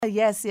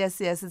Yes.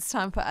 It's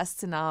time for us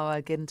to now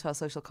get into our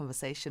social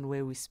conversation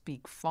where we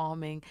speak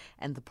farming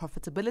and the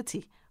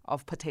profitability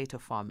of potato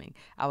farming.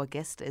 Our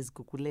guest is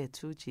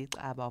Gugulethu G,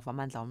 Xaba of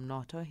Amandla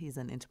Omnotho. He's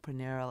an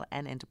entrepreneurial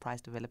and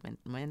enterprise development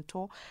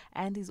mentor,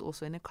 and he's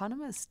also an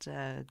economist.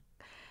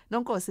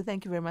 Nonkosi,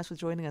 thank you very much for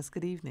joining us.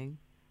 Good evening.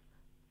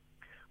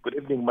 Good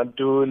evening,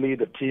 Mantuli,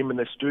 the team in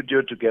the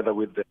studio, together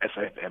with the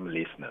SFM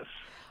listeners.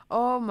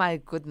 Oh my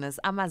goodness,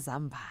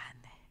 Amazambane,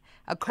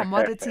 a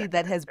commodity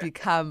that has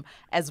become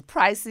as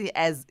pricey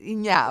as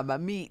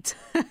inyama, meat.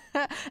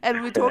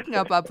 And we're talking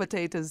about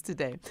potatoes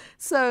today.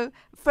 So,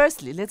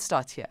 firstly, let's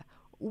start here.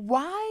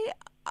 Why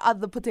are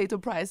the potato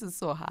prices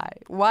so high?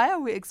 Why are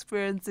we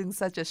experiencing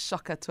such a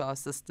shocker to our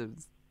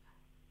systems?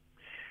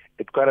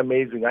 It's quite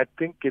amazing. I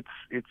think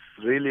it's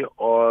really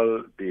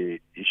all the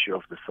issue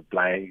of the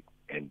supply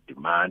and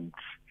demand,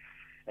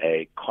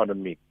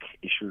 economic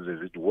issues,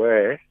 as it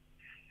were.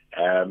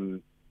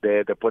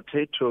 The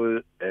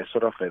potato,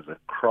 sort of as a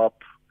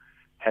crop,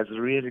 has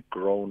really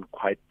grown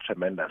quite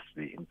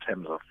tremendously in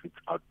terms of its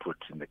output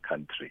in the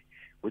country,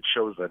 which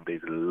shows that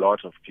there's a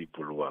lot of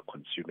people who are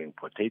consuming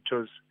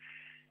potatoes.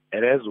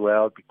 And as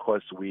well,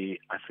 because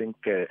I think,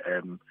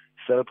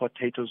 sell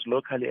potatoes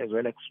locally as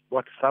well as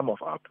export some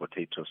of our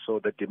potatoes. So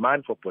the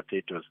demand for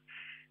potatoes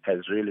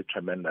has really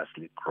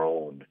tremendously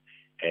grown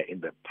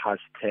in the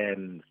past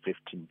 10,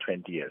 15,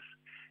 20 years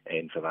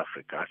in South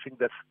Africa. I think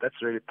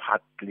that's really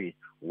partly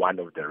one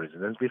of the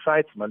reasons. And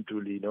besides,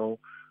 Mantuli,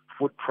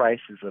 food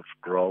prices have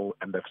grown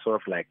and they've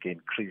sort of like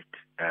increased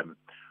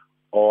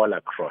all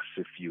across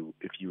if you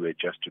were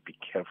just to be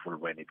careful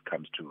when it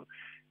comes to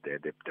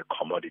the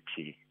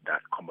commodities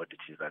that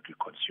we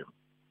consume.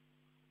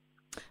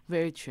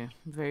 Very true.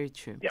 Very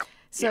true. Yeah.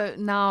 So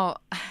now,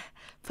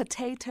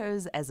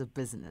 potatoes as a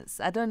business.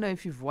 I don't know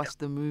if you've watched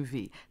the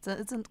movie.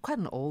 It's quite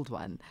an old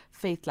one,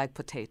 Faith Like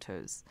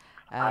Potatoes.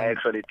 I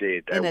actually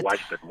did. I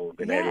watched that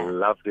movie and I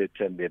loved it.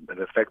 And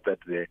the fact that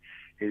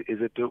is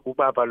it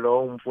Ubaba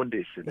Lo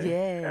Mfundisi?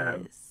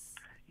 Yes.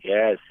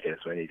 Yes.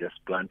 When he just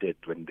planted,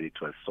 when it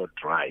was so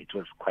dry. It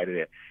was quite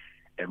a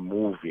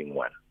moving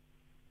one.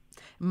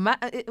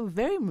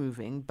 Very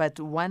moving, but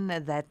one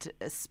that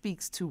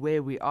speaks to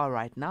where we are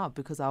right now,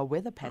 because our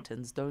weather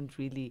patterns don't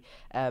really,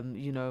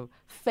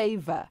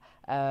 favor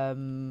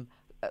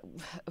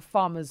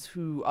farmers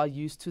who are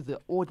used to the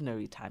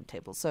ordinary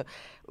timetable. So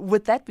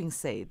with that being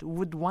said,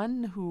 would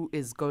one who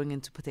is going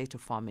into potato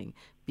farming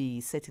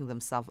be setting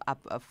themselves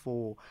up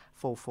for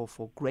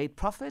great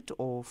profit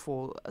or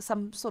for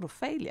some sort of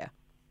failure?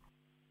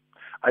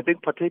 I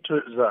think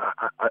potatoes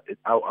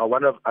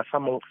are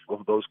some of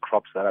those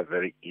crops that are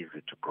very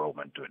easy to grow,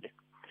 Mantuli.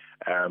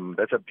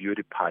 That's a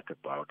beauty part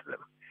about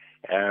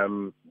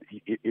them.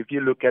 If you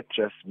look at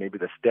just maybe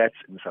the stats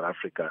in South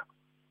Africa,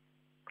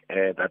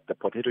 that the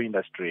potato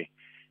industry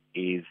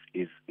is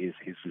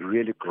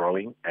really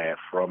growing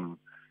from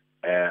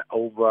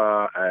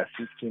over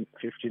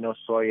 15 or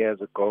so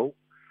years ago,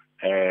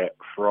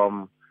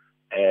 from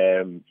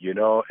a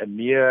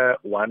mere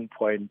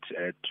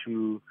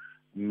 1.2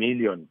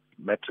 million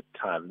metric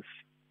tons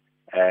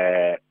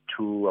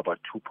to about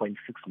 2.6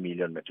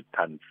 million metric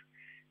tons.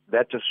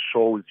 That just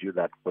shows you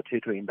that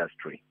potato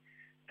industry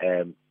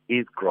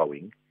is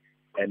growing.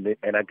 And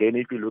again,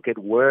 if you look at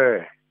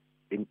where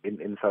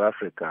in South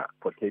Africa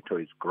potato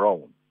is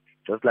grown,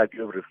 just like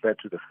you've referred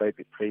to the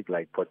faith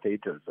like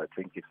potatoes, I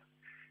think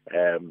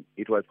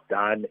it was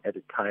done at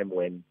a time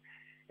when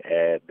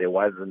there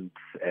was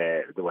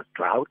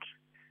drought.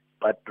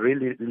 But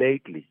really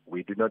lately,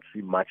 we do not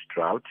see much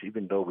drought,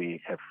 even though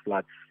we have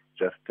floods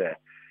just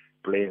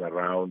playing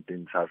around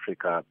in South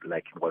Africa,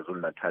 like in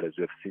KwaZulu-Natal, as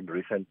we have seen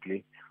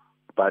recently.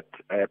 But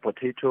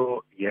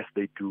potato, yes,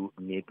 they do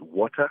need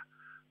water,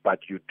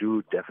 but you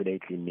do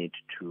definitely need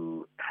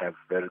to have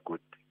very good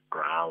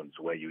grounds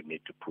where you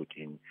need to put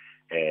in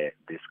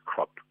this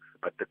crop.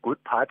 But the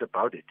good part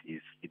about it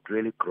is it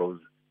really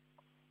grows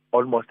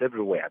almost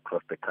everywhere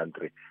across the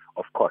country.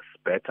 Of course,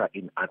 better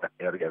in other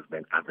areas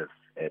than others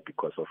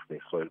because of the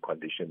soil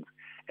conditions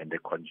and the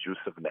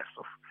conduciveness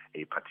of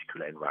a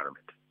particular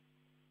environment.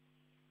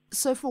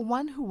 So for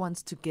one who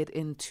wants to get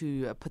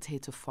into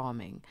potato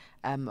farming,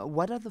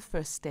 what are the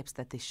first steps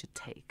that they should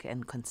take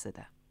and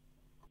consider?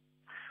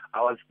 I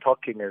was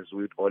talking, as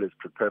we'd always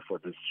prepare for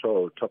this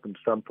show, talking to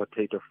some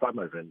potato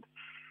farmers and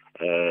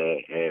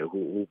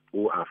who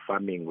are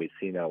farming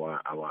within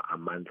our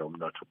Amandla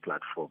Omnotho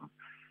platform.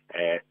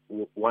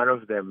 One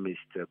of them,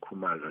 Mr.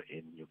 Kumalo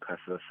in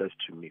Newcastle, says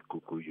to me,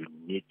 Gugu, you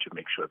need to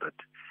make sure that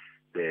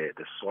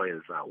the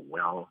soils are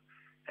well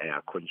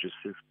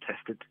conducive,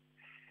 tested,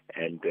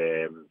 and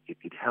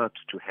it helps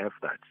to have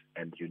that.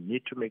 And you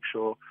need to make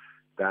sure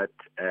that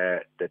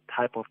the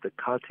type of the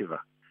cultivar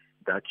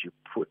that you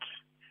put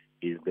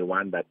is the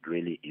one that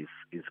really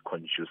is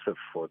conducive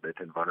for that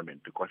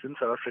environment. Because in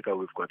South Africa,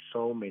 we've got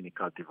so many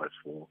cultivars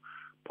for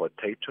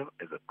potato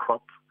as a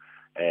crop.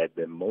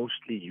 The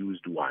mostly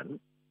used one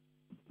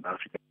in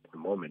Africa at the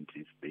moment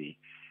is the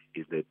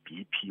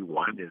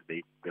BP1, as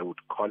they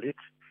would call it,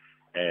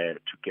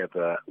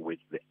 together with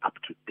the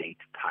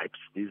up-to-date types.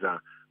 These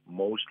are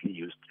mostly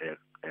used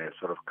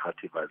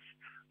cultivars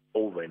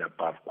over and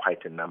above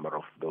quite a number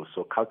of those.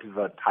 So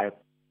cultivar type,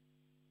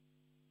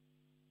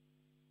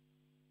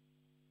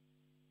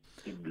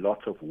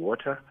 lots of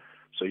water.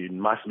 So you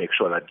must make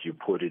sure that you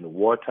put in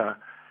water,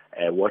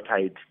 water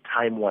it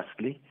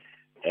timelessly,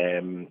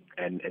 and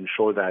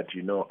ensure that,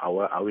 you know,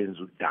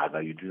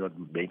 you do not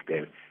make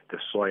the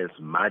soils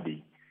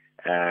muddy,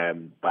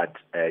 but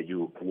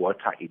you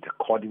water it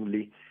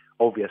accordingly.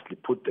 Obviously,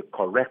 put the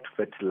correct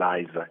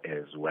fertilizer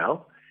as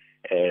well,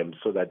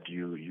 so that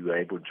you are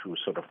able to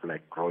sort of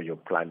like grow your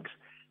plant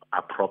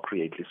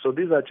appropriately. So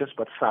these are just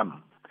but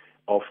some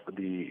of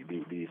the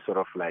sort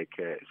of like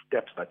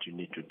steps that you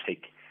need to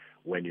take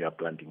when you are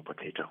planting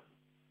potato.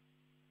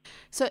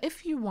 So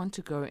if you want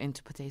to go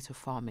into potato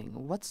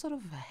farming, what sort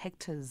of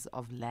hectares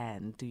of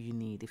land do you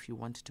need if you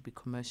want it to be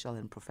commercial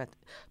and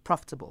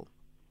profitable?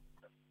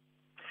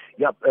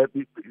 Yeah, I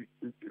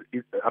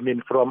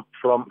mean, from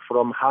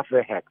half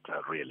a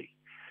hectare, really.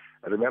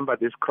 Remember,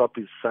 this crop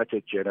is such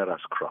a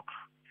generous crop.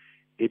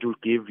 It will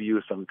give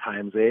you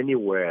sometimes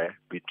anywhere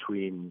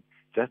between,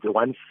 just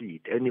one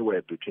seed,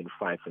 anywhere between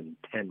 5 and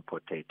 10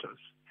 potatoes.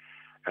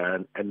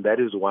 And that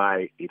is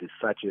why it is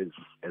such a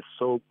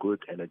so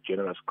good and a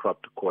generous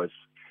crop, because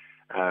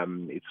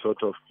it's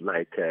sort of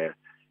like,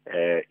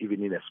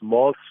 even in a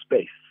small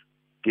space,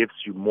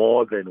 gives you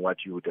more than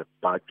what you would have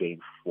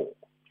bargained for,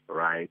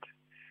 right?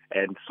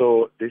 And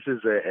so this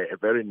is a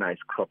very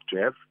nice crop to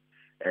have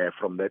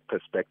from that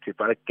perspective.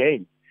 But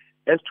again,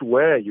 as to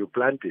where you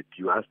plant it,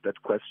 you asked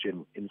that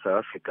question in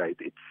South Africa.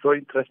 It's so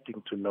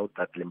interesting to note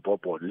that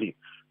Limpopo leads,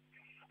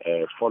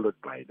 followed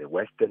by the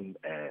Western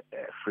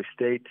Free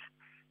State.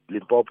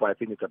 Limpopo, I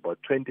think it's about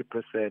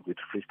 20%, with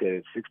Free State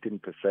at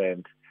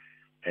 16%,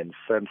 and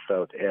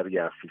Sun-South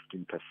area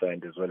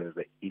 15%, as well as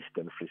the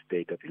Eastern Free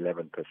State at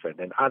 11%,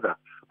 and other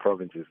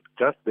provinces.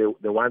 Just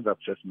the ones I've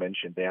just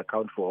mentioned, they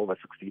account for over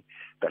 60%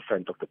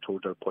 of the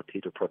total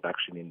potato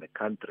production in the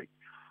country.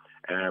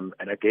 And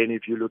again,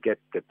 if you look at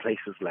the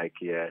places like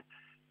the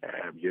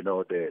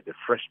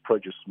fresh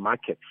produce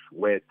markets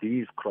where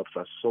these crops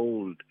are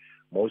sold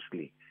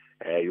mostly,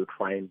 you'd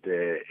find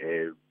the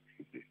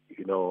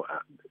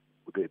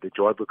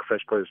Joburg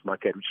Fresh Produce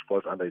Market, which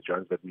falls under the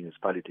Johannesburg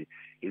municipality,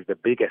 is the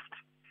biggest.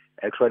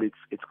 Actually,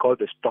 it's called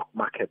the stock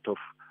market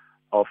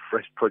of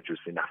fresh produce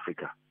in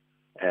Africa,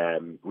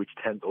 which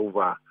turns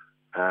over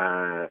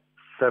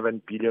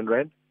 7 billion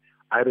rand.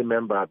 I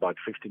remember about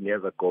 15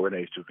 years ago when I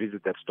used to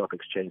visit that stock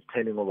exchange,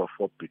 turning over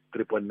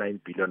 3.9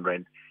 billion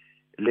rand.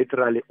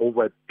 Literally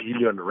over 1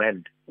 billion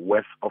rand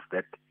worth of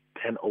that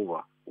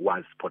turnover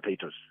was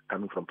potatoes,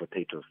 coming from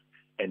potatoes,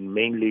 and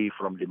mainly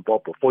from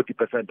Limpopo.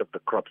 40% of the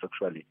crops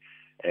actually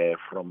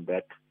from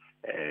that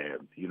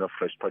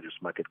fresh produce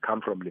market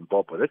come from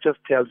Limpopo. That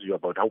just tells you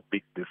about how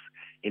big this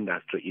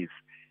industry is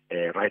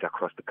right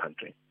across the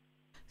country.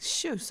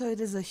 Sure. So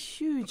it is a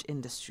huge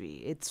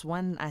industry. It's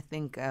one I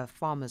think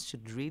farmers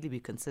should really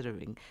be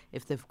considering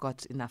if they've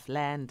got enough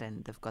land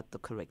and they've got the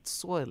correct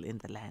soil in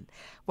the land.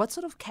 What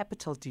sort of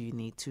capital do you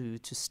need to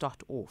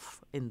start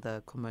off in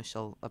the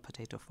commercial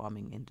potato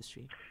farming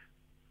industry?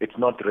 It's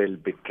not really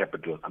big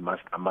capital,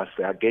 I must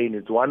say. Again,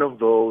 it's one of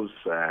those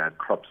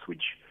crops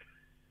which,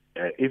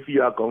 if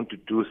you are going to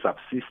do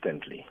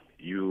subsistently,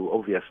 you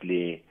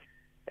obviously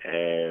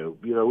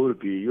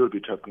you'll be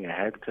talking a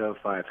hectare,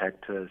 5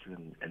 hectares,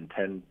 and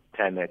 10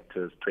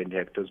 hectares, 20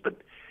 hectares, but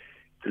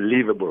it's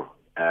livable,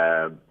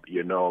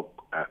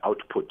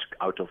 output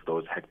out of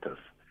those hectares.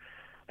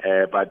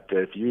 But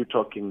if you're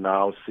talking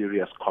now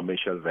serious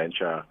commercial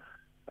venture,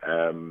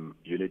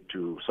 you need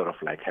to sort of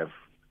like have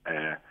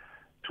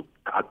to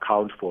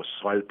account for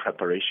soil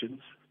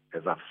preparations,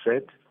 as I've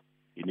said.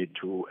 You need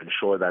to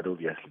ensure that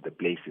obviously the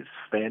place is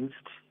fenced,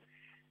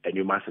 and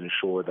you must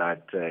ensure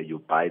that you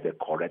buy the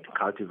correct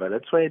cultivar.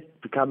 That's why it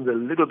becomes a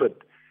little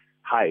bit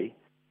high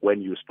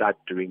when you start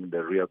doing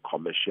the real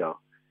commercial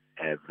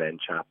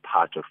venture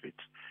part of it.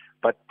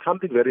 But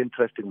something very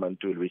interesting,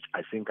 Mantul, which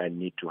I think I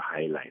need to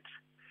highlight.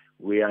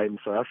 We are in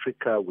South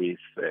Africa with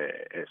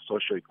a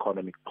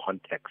socio-economic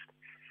context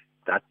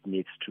that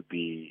needs to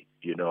be,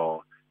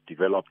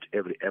 developed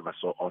ever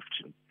so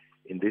often.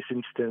 In this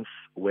instance,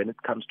 when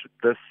it comes to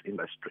this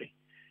industry,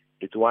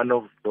 it's one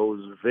of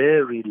those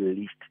very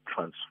least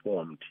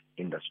transformed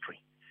industry.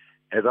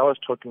 As I was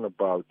talking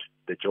about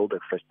the Joburg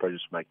Fresh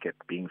Produce Market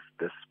being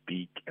this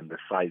big and the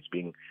size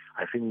being,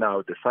 I think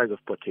now the size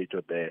of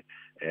potato there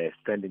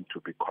standing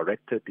to be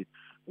corrected, it's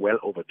well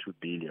over 2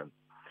 billion.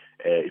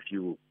 If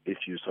you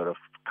sort of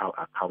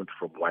account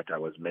from what I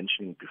was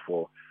mentioning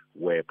before,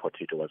 where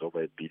potato was over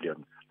 1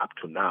 billion up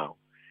to now,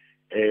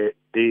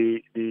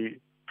 the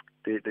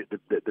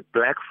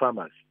black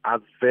farmers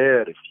are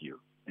very few.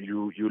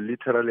 You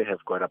literally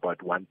have got about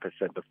 1%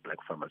 of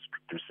black farmers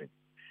producing,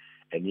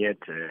 and yet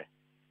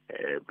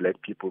black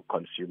people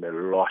consume a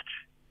lot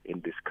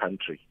in this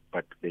country,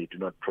 but they do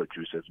not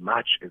produce as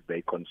much as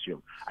they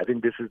consume. I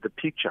think this is the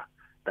picture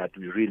that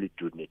we really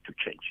do need to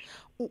change.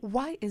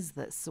 Why is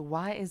this?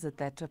 Why is it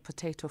that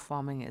potato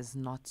farming is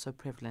not so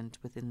prevalent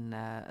within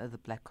the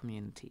black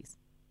communities?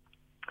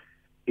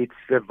 It's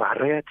a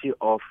variety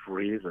of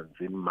reasons,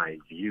 in my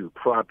view.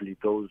 Probably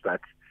those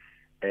that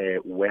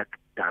work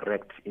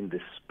direct in the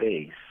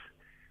space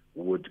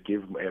would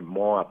give a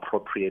more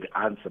appropriate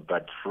answer.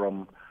 But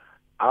from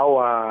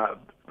our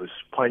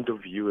point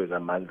of view as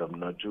Amandla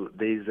Omnotho,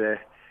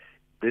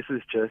 this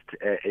is just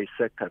a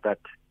sector that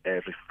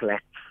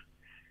reflects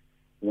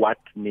what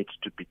needs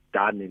to be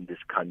done in this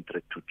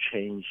country to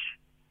change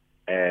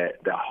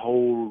the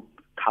whole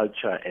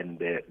culture and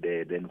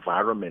the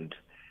environment,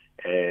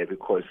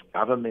 because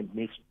government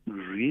needs to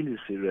really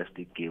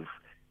seriously give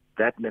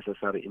that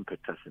necessary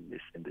impetus in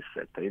this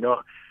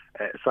sector.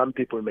 Some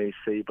people may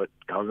say, but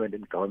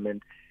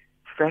government.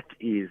 Fact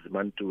is,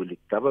 Mantuli,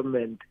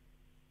 government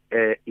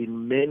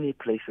in many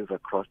places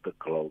across the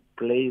globe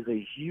plays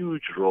a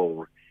huge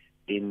role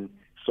in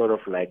sort of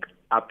like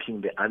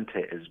upping the ante,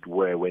 as it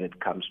were, when it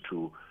comes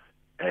to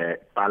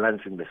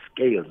balancing the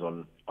scales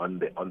on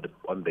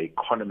the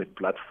economic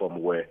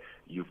platform, where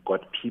you've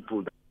got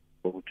people that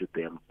go to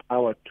the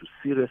empowered to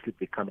seriously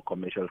become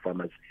commercial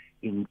farmers.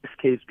 In this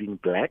case, being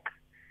black,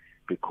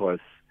 because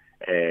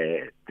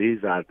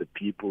these are the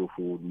people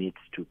who need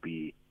to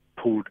be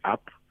pulled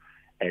up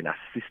and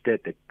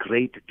assisted a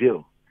great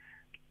deal.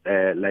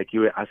 Like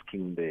you were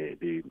asking,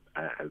 the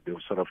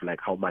sort of like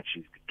how much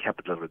is the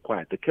capital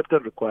required? The capital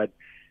required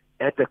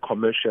at the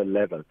commercial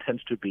level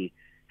tends to be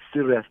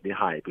seriously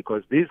high,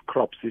 because these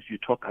crops, if you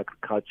talk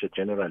agriculture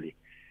generally,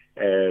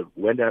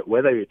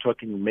 whether you're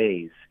talking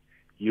maize,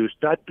 you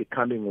start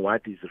becoming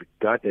what is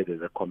regarded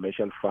as a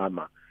commercial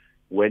farmer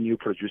when you're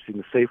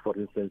producing, say, for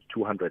instance,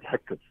 200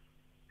 hectares.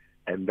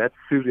 And that's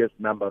serious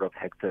number of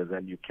hectares,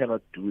 and you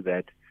cannot do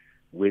that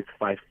with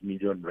 5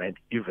 million rand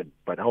even.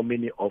 But how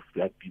many of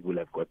black people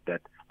have got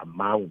that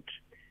amount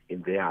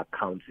in their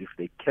accounts if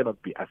they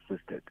cannot be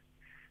assisted?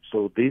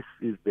 So this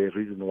is the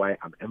reason why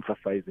I'm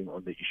emphasizing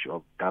on the issue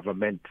of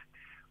government,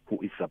 who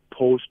is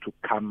supposed to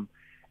come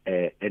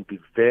and be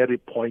very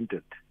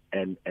pointed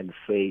and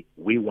say,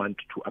 we want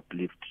to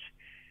uplift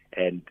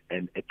and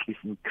at least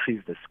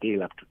increase the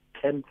scale up to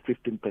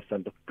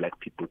 10-15% of black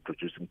people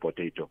producing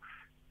potato,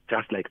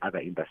 just like other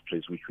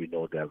industries which we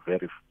know they are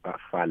very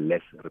far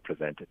less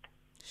represented.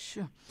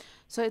 Sure.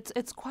 So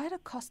it's quite a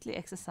costly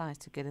exercise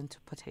to get into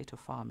potato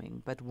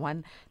farming, but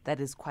one that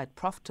is quite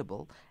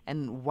profitable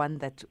and one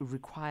that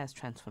requires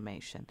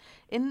transformation.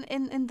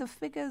 In the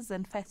figures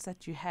and facts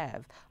that you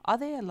have, are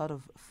there a lot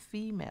of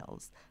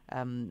females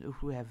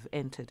who have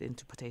entered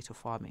into potato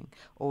farming,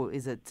 or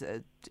is it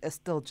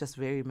still just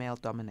very male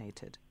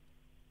dominated?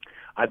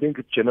 I think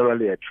it's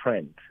generally a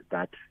trend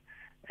that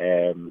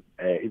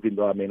even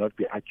though I may not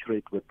be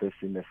accurate with this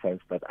in the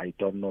sense that I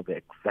don't know the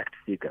exact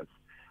figures,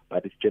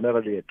 but it's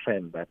generally a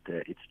trend that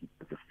the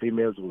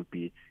females will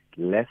be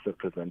less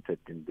represented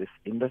in this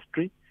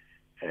industry,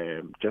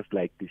 just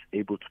like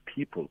disabled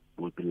people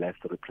will be less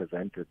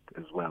represented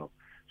as well.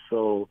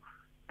 So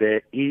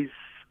there is,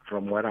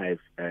 from what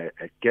I've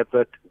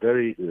gathered,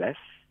 very less,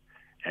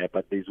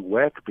 but there's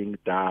work being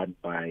done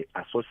by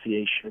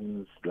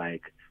associations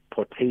like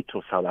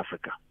Potato South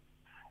Africa,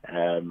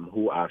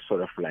 who are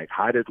sort of like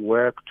hard at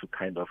work to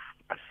kind of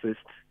assist.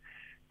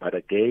 But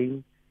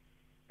again,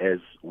 as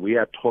we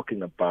are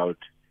talking about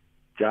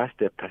just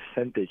a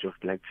percentage of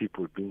black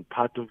people being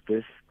part of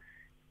this,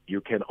 you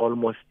can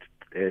almost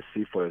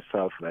see for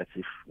yourself that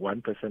if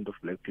 1% of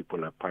black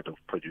people are part of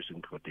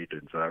producing potato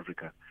in South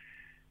Africa,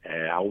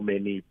 how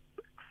many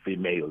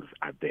females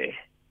are there?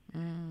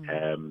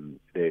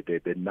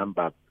 The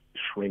number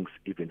shrinks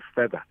even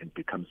further and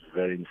becomes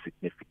very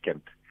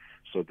insignificant.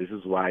 So this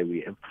is why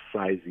we're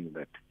emphasizing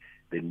that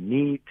the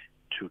need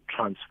to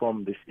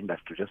transform this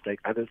industry, just like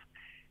others,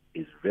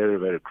 is very,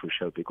 very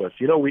crucial, because,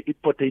 we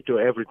eat potato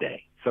every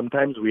day.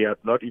 Sometimes we are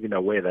not even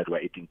aware that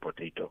we're eating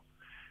potato.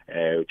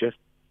 Just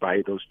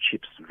buy those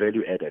chips,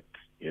 value added,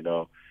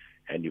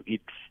 and you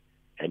eat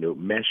and you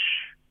mash.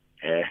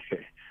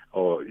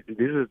 Or this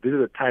is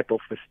a type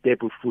of a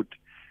staple food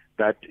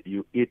that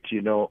you eat,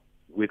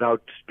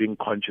 without being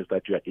conscious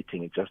that you are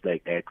eating it, just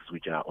like eggs,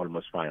 which are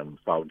almost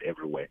found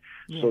everywhere.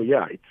 Yeah.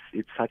 So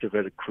it's such a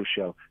very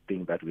crucial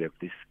thing that we have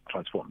this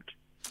transformed.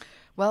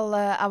 Well,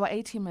 our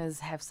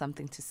A-teamers have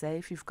something to say.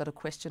 If you've got a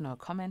question or a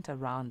comment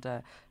around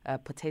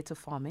potato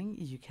farming,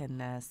 you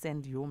can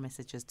send your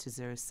messages to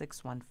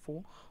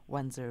 0614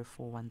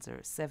 104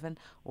 107,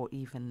 or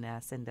even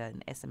send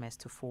an SMS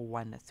to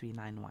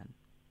 41391.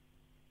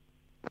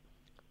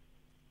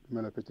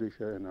 Mela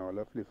Patricia and our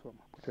lovely farm.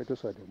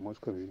 Potatoes are the most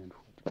convenient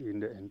food in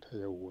the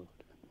entire world.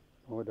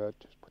 You know that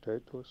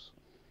potatoes,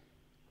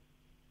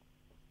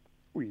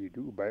 we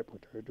do buy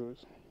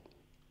potatoes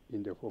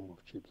in the form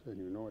of chips, and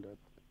you know that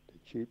the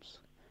chips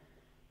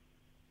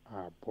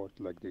are bought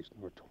like there's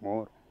no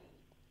tomorrow.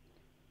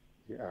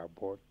 They are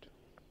bought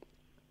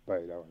by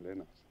our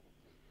learners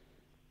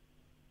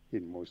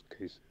in most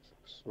cases.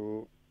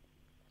 So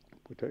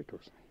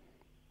potatoes,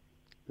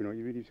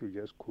 even if you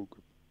just cook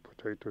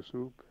potato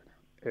soup,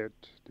 add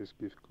this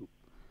beef cube,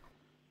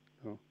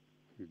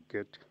 you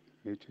get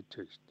meaty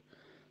taste.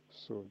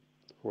 So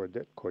for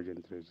that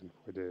cogent reason,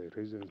 for the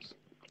reasons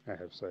I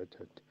have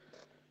cited,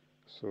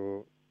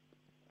 so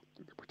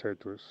the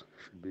potatoes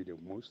should be the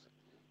most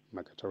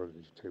marketable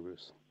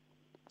vegetables.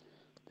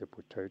 The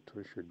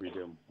potatoes should be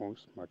the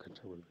most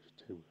marketable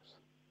vegetables.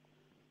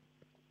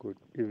 Good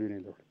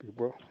evening, lovely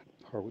people.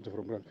 How is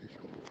from Brandfish?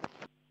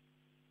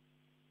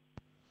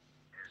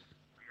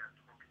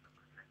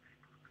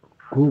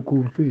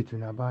 Gugu mfethu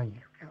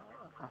nabanye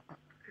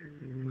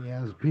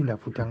ngiyaziphinda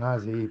futhi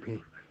angazi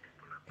yiphi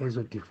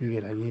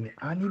ezodifikela yini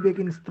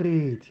anibekeni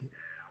straight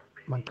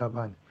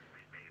Maqabane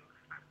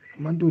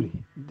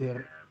Mantuli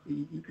there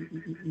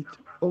it's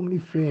only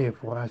fair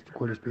for us to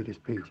call a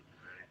spade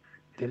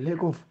the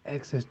lack of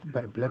access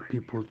by black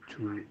people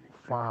to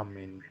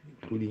farming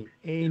including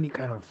any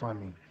kind of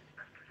farming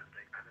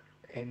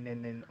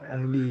and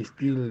only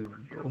still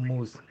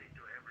almost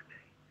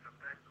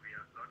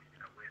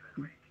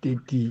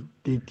 30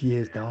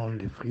 years down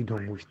the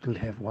freedom we still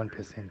have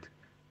 1%.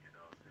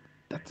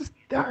 That's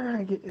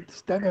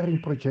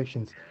staggering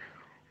projections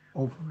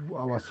of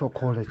our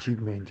so-called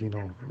achievement,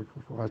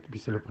 for us to be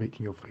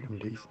celebrating your freedom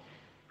days.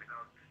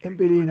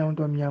 Empeleni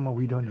abantu amnyama,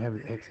 we don't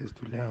have access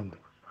to land.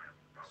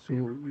 So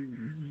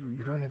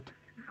you don't have to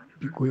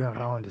be going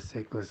around the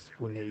circles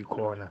kune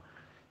corner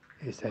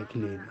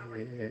cycling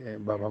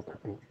baba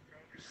kuku.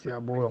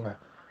 Siyabonga.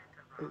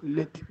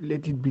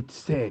 Let it be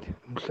said,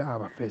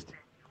 Mhlaba first.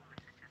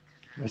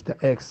 Mr.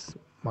 X,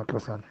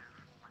 Maklasan.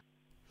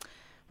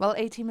 Well,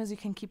 A-teamers, you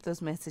can keep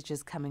those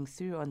messages coming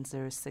through on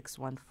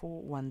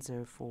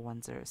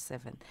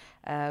 0614104107.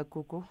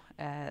 Gugu,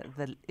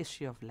 the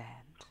issue of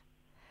land.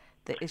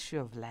 The issue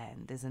of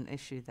land is an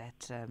issue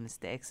that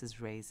Mr. X is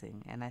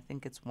raising, and I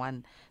think it's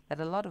one that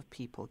a lot of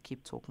people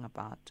keep talking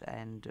about,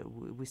 and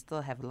we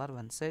still have a lot of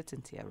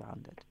uncertainty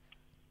around it.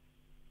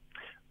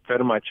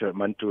 Very much,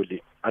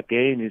 Mantuli.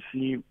 Again, you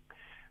see,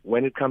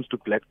 when it comes to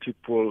black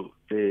people,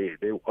 they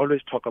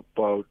always talk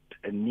about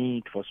a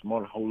need for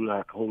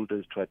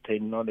smallholders to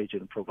attain knowledge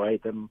and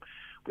provide them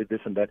with this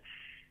and that.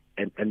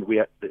 And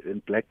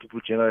black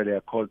people generally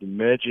are called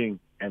emerging.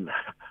 And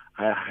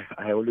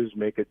I always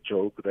make a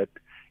joke that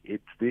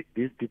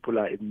these people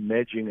are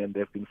emerging, and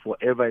they've been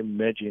forever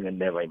emerging and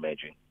never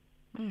emerging.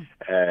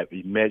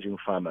 Emerging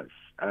farmers.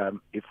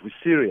 If we're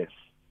serious,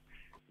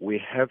 we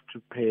have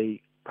to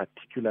pay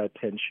particular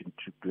attention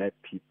to black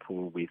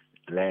people with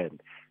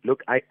land.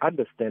 Look, I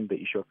understand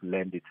the issue of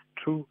land. It's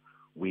true,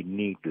 we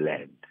need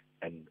land.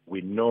 And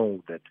we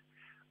know that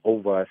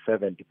over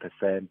 70%,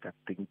 I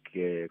think,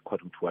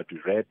 according to what we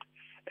read,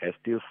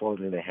 still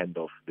falls in the hand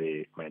of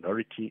the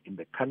minority in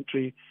the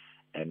country.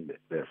 And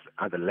there's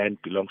other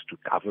land belongs to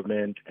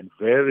government, and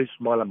very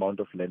small amount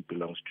of land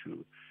belongs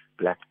to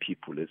black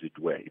people, as it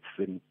were.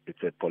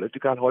 It's a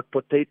political hot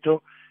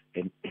potato,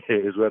 and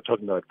as we're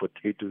talking about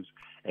potatoes,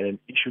 and an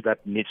issue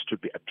that needs to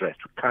be addressed.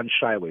 We can't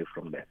shy away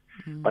from that.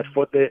 But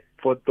for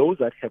those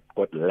that have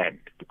got land,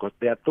 because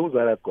there are those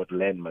that have got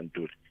land,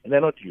 Mantur, and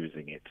they're not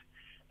using it.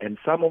 And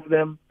some of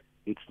them,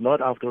 it's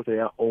not out of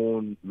their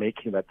own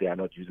making that they are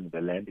not using the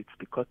land. It's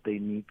because they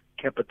need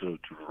capital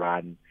to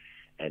run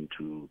and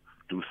to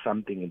do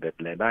something in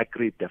that land. I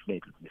agree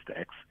definitely with Mr.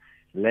 X.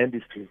 Land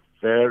is still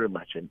very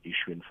much an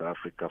issue in South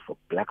Africa for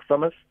black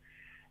farmers.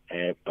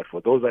 But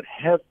for those that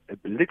have a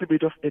little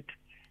bit of it,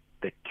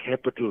 the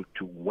capital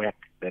to work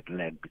that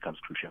land becomes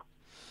crucial.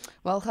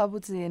 Well,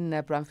 Khabutsi and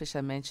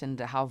Bramfisher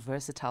mentioned how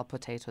versatile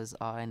potatoes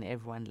are, and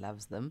everyone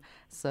loves them.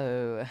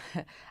 So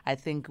I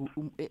think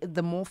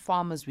the more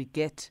farmers we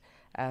get,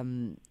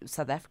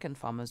 South African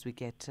farmers we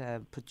get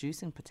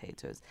producing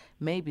potatoes,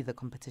 maybe the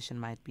competition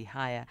might be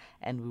higher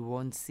and we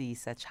won't see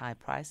such high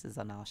prices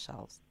on our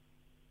shelves.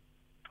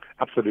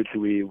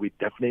 Absolutely, we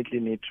definitely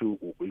need to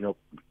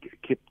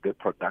keep the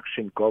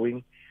production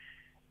going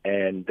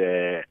and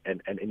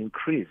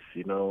increase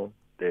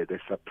the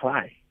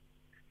supply,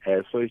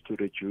 so as to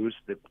reduce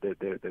the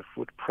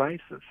food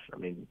prices. I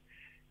mean,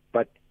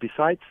 but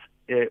besides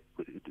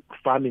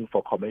farming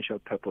for commercial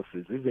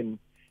purposes, even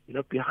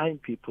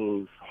behind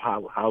people's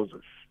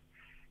houses,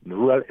 in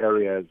rural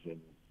areas,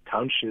 in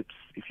townships,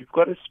 if you've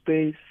got a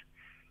space,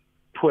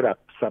 put up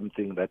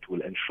something that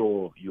will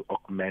ensure you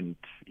augment,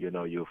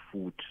 your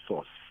food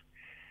source,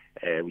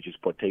 which is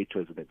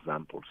potato as an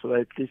example. So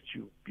at least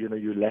you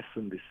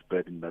lessen this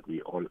burden that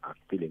we all are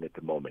feeling at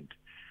the moment.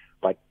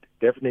 But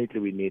definitely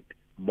we need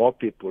more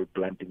people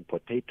planting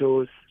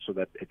potatoes so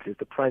that at least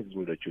the prices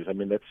will reduce. I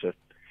mean, that's just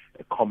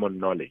a common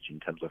knowledge in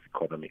terms of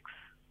economics.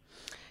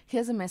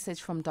 Here's a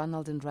message from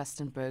Donald in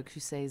Rustenburg who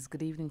says,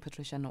 "Good evening,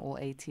 Patricia and all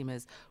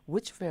A-teamers.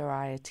 Which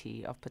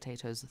variety of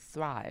potatoes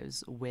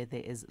thrives where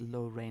there is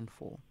low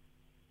rainfall?"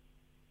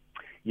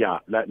 Yeah,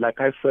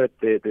 like I said,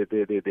 there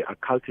are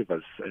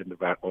cultivars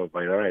or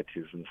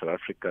varieties in South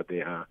Africa.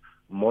 They are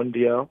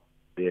Mondial,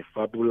 they're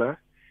Fabula,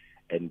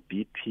 and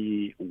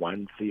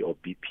BP13 or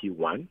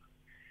BP1.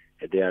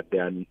 They are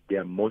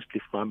mostly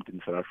farmed in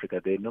South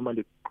Africa. They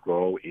normally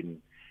grow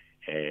in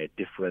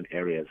different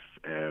areas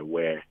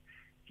where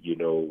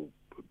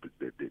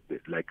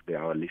like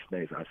our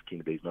listener is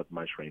asking, there's not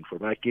much rainfall.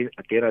 But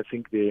again, I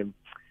think the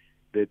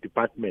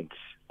Department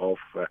of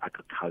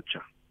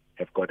Agriculture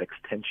have got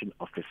extension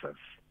officers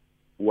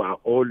who are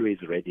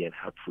always ready and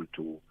helpful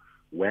to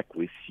work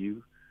with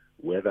you,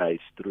 whether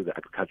it's through the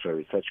Agricultural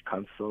Research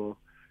Council,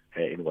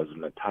 in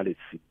KwaZulu-Natal, it's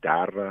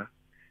SIDARA,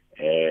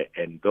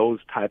 and those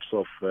types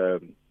of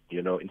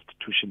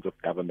institutions of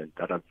government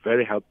that are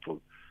very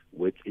helpful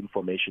with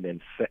information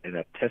and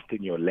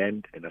attesting your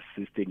land and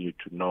assisting you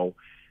to know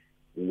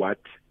what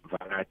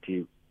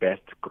variety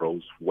best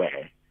grows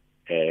where.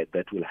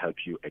 That will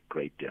help you a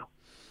great deal.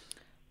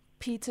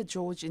 Peter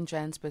George in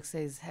Johannesburg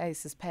says, hey,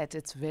 Sis Pat,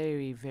 it's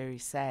very, very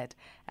sad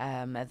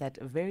that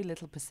a very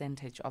little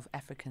percentage of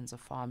Africans are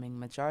farming.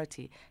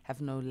 Majority have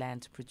no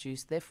land to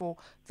produce. Therefore,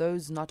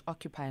 those not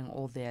occupying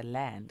all their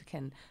land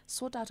can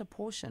sort out a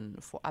portion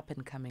for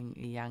up-and-coming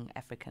young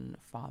African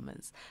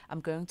farmers.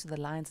 I'm going to the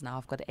lines now.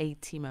 I've got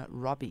A-teamer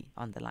Robbie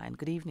on the line.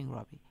 Good evening,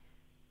 Robbie.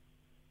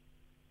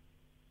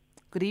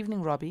 Good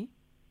evening, Robbie.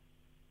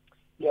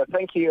 Yeah,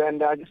 thank you.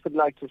 And I just would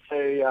like to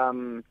say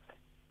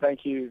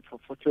thank you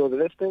to all the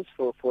listeners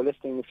for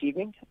listening this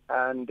evening.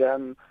 And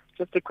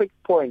just a quick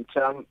point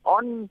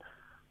on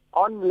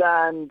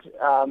land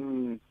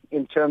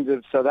in terms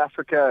of South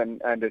Africa,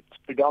 and it's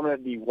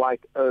predominantly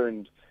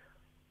white-owned.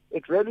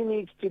 It really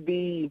needs to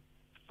be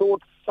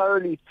thought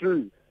thoroughly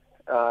through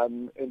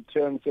in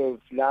terms of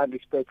land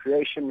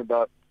expropriation,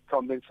 about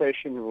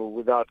compensation or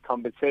without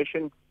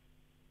compensation,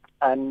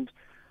 and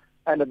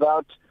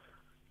about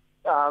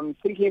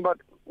thinking about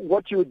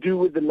what you would do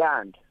with the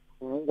land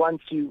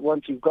once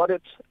you've got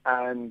it,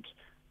 and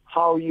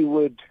how you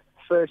would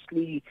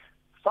firstly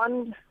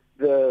fund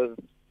the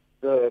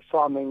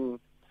farming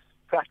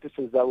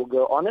practices that will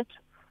go on it,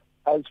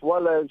 as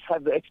well as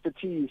have the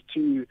expertise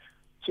to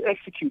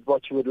execute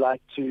what you would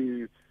like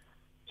to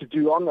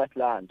do on that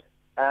land.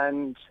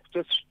 And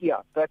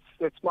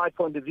that's my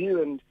point of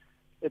view, and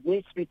it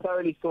needs to be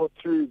thoroughly thought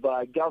through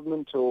by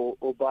government or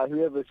by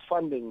whoever's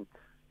funding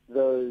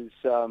those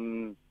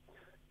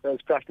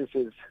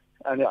practices,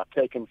 and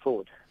taken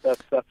forward.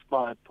 That's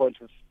my point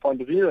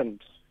of view,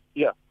 and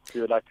if you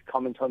would like to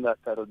comment on that,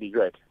 that would be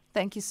great.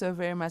 Thank you so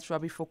very much,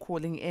 Robbie, for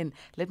calling in.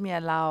 Let me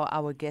allow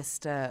our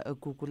guest,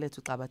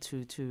 Gugulethu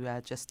G,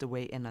 to just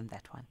weigh in on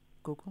that one.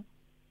 Gugu?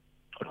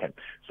 Okay,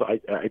 so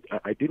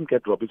I didn't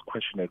get Robbie's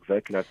question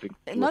exactly. I think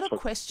not a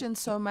question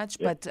so much,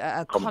 but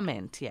a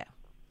comment. Yeah.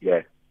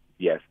 Yeah.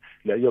 Yes.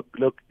 Now,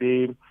 look,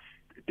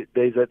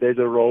 there's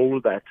a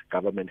role that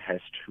government has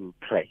to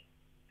play,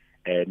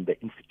 and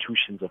the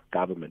institutions of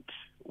government,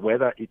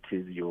 whether it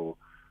is your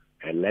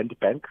land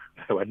bank.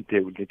 One day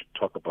we need to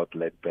talk about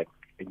land bank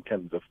in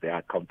terms of their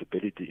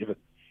accountability, even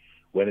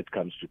when it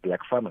comes to black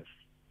farmers,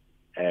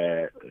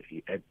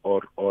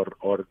 or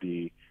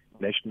the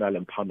National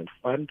Empowerment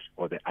Fund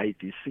or the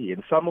IDC.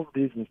 And some of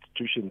these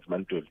institutions,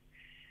 Mantul,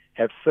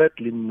 have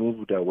certainly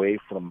moved away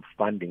from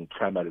funding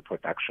primary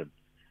production.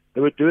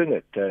 They were doing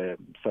it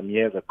some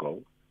years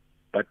ago,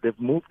 but they've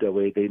moved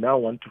away. They now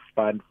want to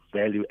fund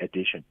value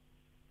addition.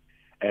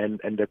 And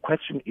the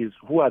question is,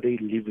 who are they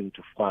leaving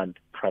to fund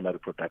primary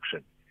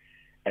production?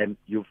 And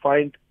you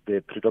find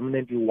the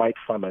predominantly white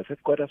farmers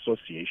have got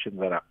associations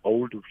that are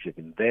old, who've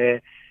been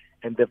there,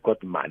 and they've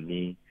got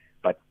money.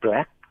 But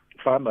black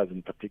farmers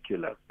in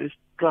particular, they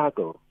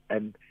struggle,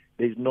 and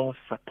there's no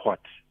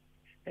support.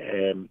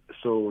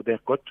 So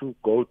they've got to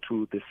go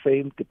to the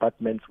same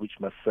departments which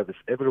must service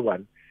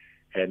everyone,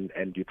 and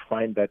you'd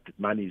find that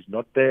money is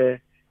not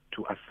there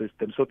to assist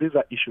them. So these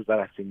are issues that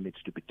I think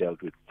needs to be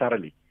dealt with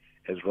thoroughly.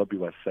 As Robbie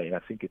was saying, I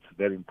think it's a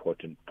very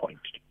important point.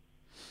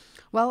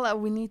 Well,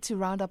 we need to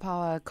round up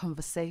our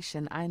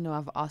conversation. I know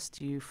I've asked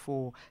you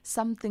for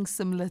something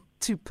similar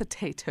to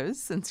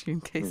potatoes, since you're in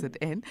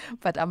KZN,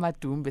 but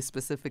Amadumbe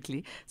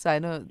specifically. So I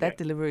know that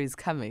delivery is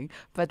coming.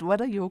 But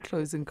what are your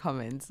closing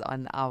comments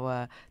on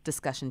our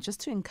discussion, just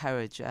to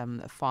encourage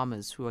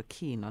farmers who are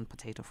keen on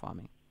potato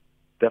farming?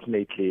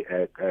 Definitely.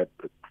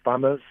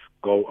 Farmers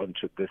go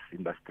onto this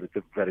industry. It's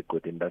a very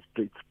good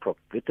industry. It's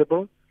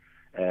profitable.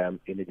 And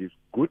it is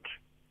good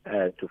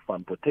to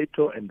farm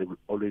potato, and there will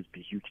always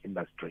be huge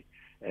industry.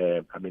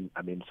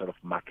 Sort of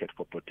market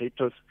for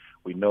potatoes.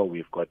 We know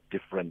we've got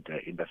different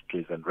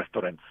industries and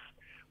restaurants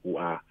who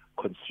are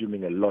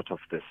consuming a lot of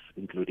this,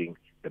 including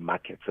the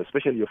markets,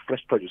 especially your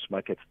fresh produce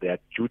markets. They are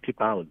duty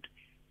bound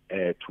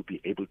to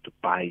be able to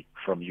buy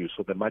from you.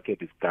 So the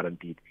market is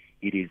guaranteed.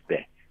 It is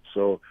there.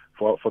 So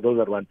for those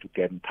that want to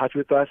get in touch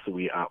with us,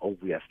 we are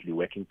obviously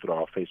working through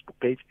our Facebook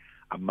page,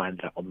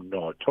 Amandla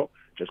Omnotho.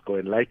 Just go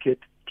and like it.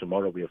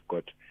 Tomorrow we have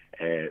got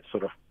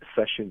sort of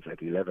sessions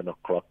at 11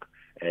 o'clock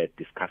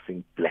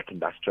discussing black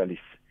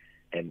industrialists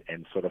and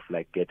sort of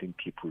like getting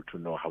people to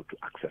know how to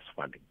access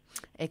funding.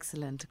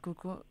 Excellent.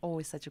 Gugu,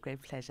 always such a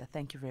great pleasure.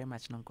 Thank you very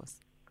much, Nonkos.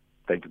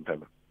 Thank you,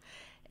 Pema.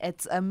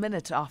 It's a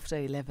minute after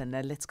 11.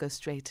 Let's go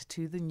straight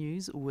to the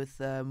news with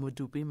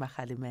Mudubi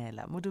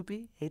Makhalimela.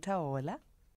 Mudubi, heta hola.